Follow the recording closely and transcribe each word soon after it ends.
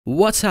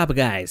What's up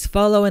guys,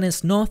 following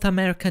its North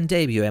American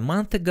debut a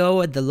month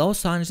ago at the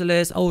Los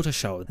Angeles Auto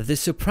Show, the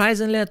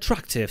surprisingly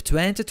attractive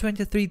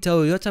 2023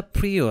 Toyota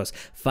Prius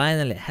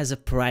finally has a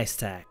price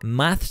tag.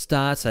 Math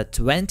starts at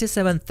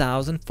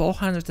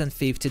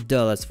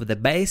 $27,450 for the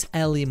base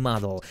LE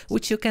model,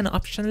 which you can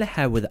optionally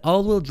have with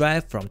all-wheel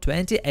drive from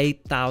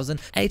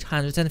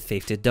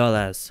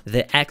 $28,850.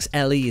 The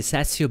XLE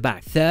sets you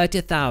back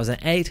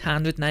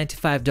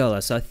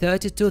 $30,895 or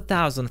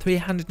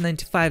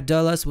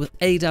 $32,395 with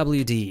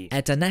AWD.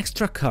 At an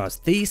extra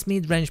cost, these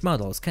mid-range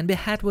models can be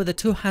had with a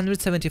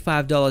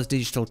 $275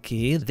 digital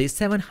key, the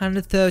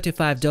 $735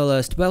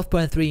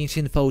 12.3-inch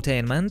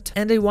infotainment,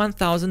 and a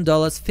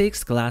 $1,000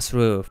 fixed glass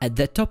roof. At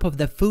the top of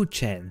the food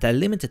chain, the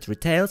limited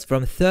retails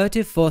from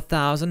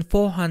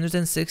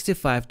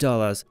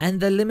 $34,465 and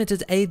the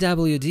limited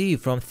AWD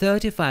from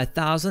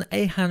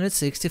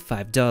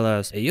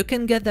 $35,865. You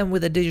can get them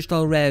with a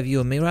digital rear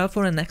view mirror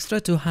for an extra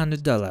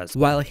 $200,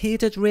 while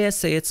heated rear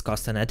seats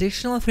cost an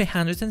additional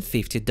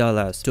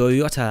 $350.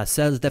 Toyota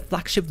sells the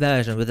flagship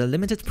version with a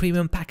limited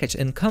premium package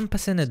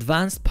encompassing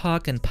advanced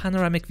park and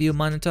panoramic view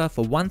monitor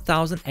for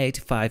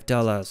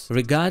 $1,085.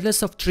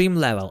 Regardless of trim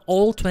level,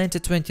 all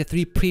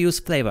 2023 Prius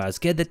flavors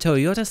get the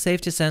Toyota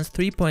Safety Sense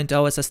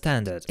 3.0 as a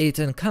standard. It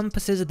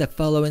encompasses the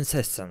following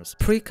systems: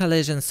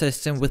 pre-collision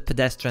system with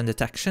pedestrian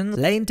detection,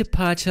 lane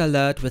departure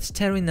alert with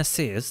steering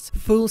assist,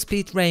 full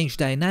speed range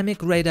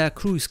dynamic radar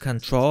cruise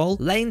control,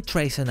 lane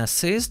tracing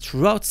assist,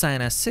 road sign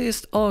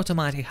assist,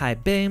 automatic high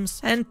beams,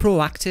 and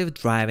proactive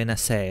driving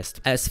assist.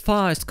 As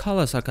far as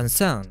colors are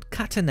concerned,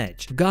 Cutting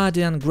Edge,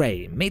 Guardian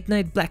Grey,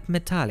 Midnight Black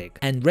Metallic,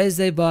 and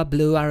Reservoir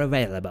Blue are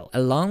available,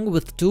 along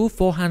with two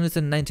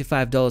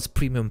 $495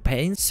 premium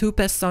paints,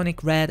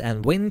 Supersonic Red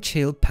and Wind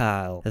Chill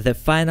Pearl. The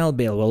final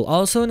bill will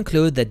also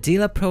include the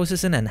dealer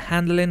processing and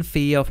handling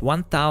fee of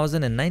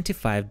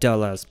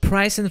 $1,095.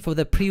 Pricing for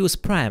the Prius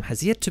Prime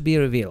has yet to be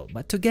revealed,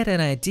 but to get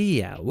an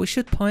idea, we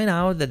should point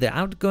out that the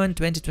outgoing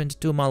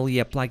 2022 model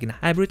year plug-in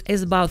hybrid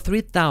is about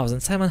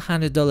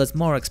 $3,700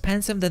 more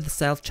expensive than the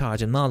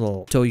self-charging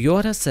model.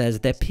 Toyota says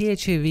the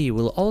PHEV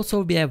will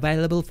also be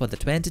available for the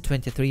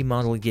 2023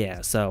 model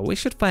year, so we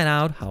should find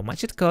out how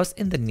much it costs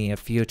in the near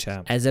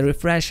future. As a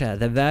refresher,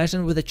 the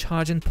version with the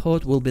charging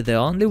port will be the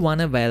only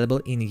one available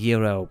in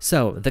Europe.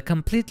 So, the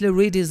completely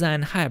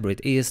redesigned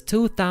hybrid is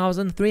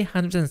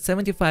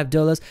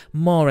 $2,375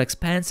 more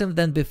expensive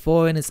than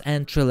before in its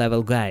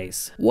entry-level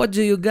guise. What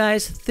do you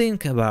guys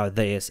think about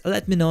this?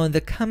 Let me know in the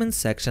comment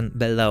section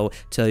below.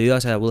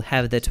 Toyota will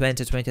have the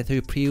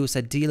 2023 Prius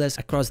at dealers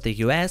across the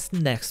US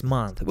next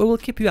month. We will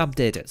keep you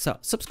updated, so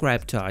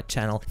subscribe to our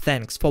channel.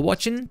 Thanks for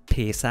watching,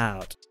 peace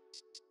out.